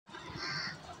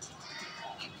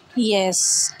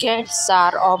Yes, cats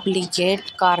are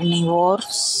obligate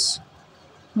carnivores,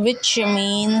 which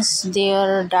means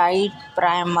their diet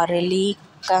primarily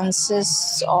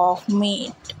consists of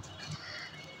meat.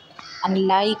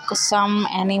 Unlike some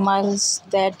animals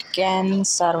that can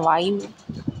survive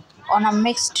on a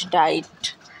mixed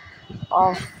diet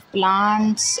of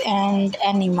plants and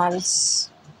animals,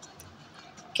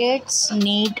 cats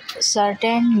need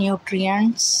certain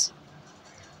nutrients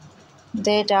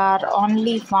that are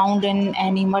only found in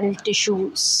animal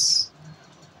tissues,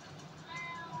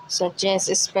 such as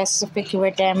specific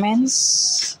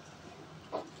vitamins.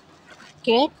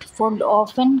 Cat food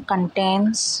often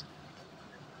contains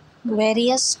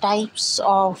various types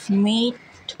of meat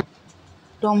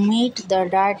to meet the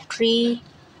dietary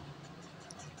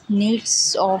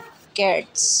needs of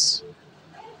cats.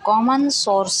 Common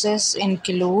sources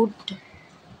include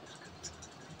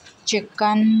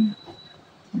chicken,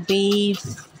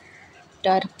 beef,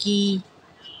 turkey,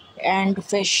 and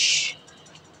fish.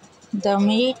 The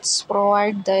meats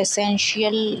provide the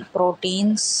essential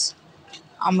proteins,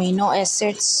 amino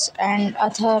acids, and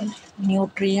other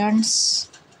nutrients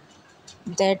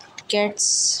that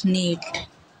cats need.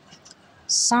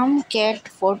 Some cat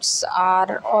foods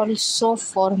are also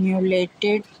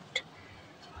formulated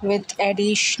with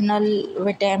additional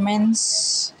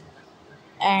vitamins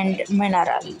and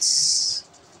minerals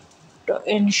to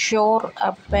ensure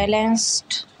a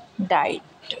balanced diet.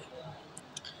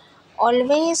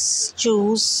 Always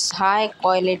choose high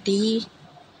quality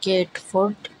cat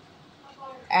food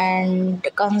and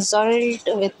consult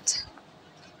with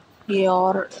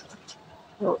your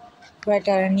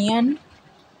veterinarian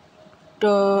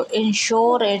to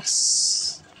ensure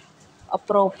it's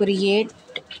appropriate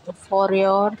for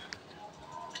your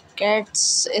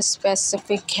cat's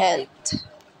specific health.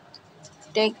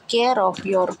 Take care of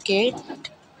your cat.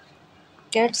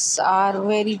 Cats are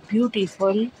very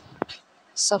beautiful.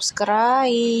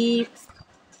 Subscribe.